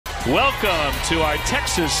Welcome to our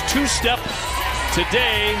Texas two-step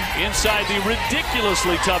today inside the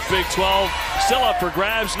ridiculously tough Big 12. Still up for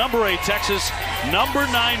grabs. Number 8 Texas, number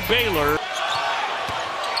 9 Baylor.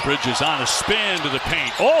 Bridges on a spin to the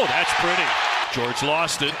paint. Oh, that's pretty. George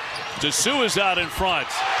lost it. Dessou is out in front.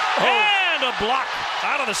 And a block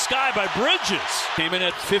out of the sky by Bridges. Came in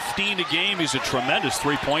at 15 a game. He's a tremendous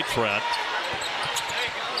three-point threat.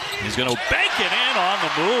 He's going to bank it in on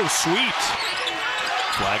the move. Sweet.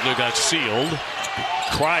 Flagler got sealed.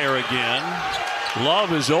 Cryer again.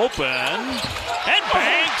 Love is open. And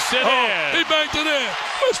banks it in. He banked it in.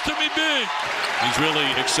 Mr. Me big. He's really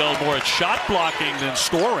excelled more at shot blocking than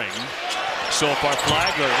scoring so far.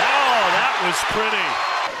 Flagler. Oh, that was pretty.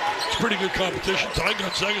 It's pretty good competition. Ty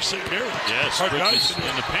Gonzaga, St. Mary. Yes, our Bridges guys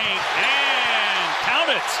in the paint. And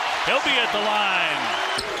count it. He'll be at the line.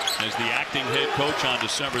 As the acting head coach on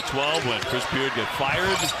December 12 when Chris Beard got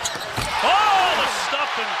fired. Oh, the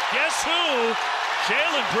stuff, and guess who?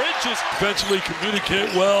 Jalen Bridges. Defensively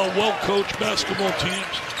communicate well-coached basketball teams.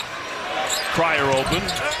 Cryer open.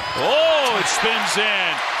 Oh, it spins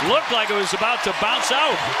in. Looked like it was about to bounce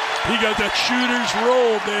out. He got that shooter's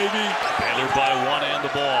roll, baby. Baylor by one and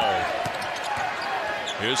the ball.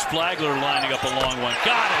 Here's Flagler lining up a long one.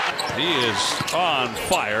 Got it. He is on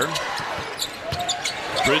fire.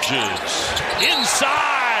 Bridges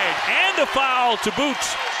inside and a foul to boot.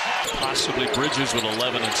 Possibly Bridges with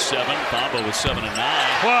 11 and 7. Thamba with 7 and 9.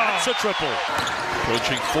 Wow. That's a triple.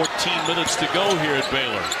 Approaching 14 minutes to go here at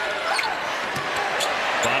Baylor.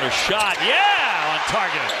 Bonner shot. Yeah, on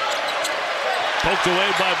target. Poked away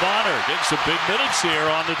by Bonner. Getting some big minutes here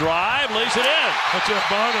on the drive. Lays it in. That's it.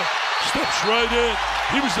 Bonner steps right in.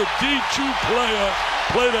 He was a D2 player.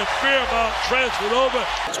 Played at Fairmount. Transferred over.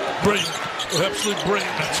 Brilliant. Absolutely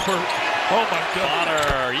brilliant. That's hurt. Oh, my God.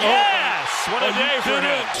 Bonner. Yes. What a day for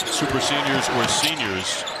him. Super seniors or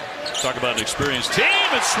seniors. Talk about an experienced team.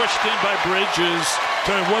 It's switched in by Bridges.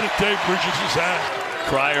 Tell you what a day Bridges has had.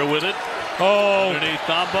 Cryer with it. Oh. Underneath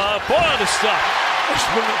Thamba. Boy, the stuff.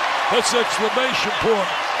 That's exclamation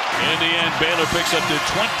point. In the end, Baylor picks up the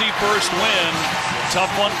 21st win.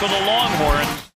 Tough one for the Longhorn.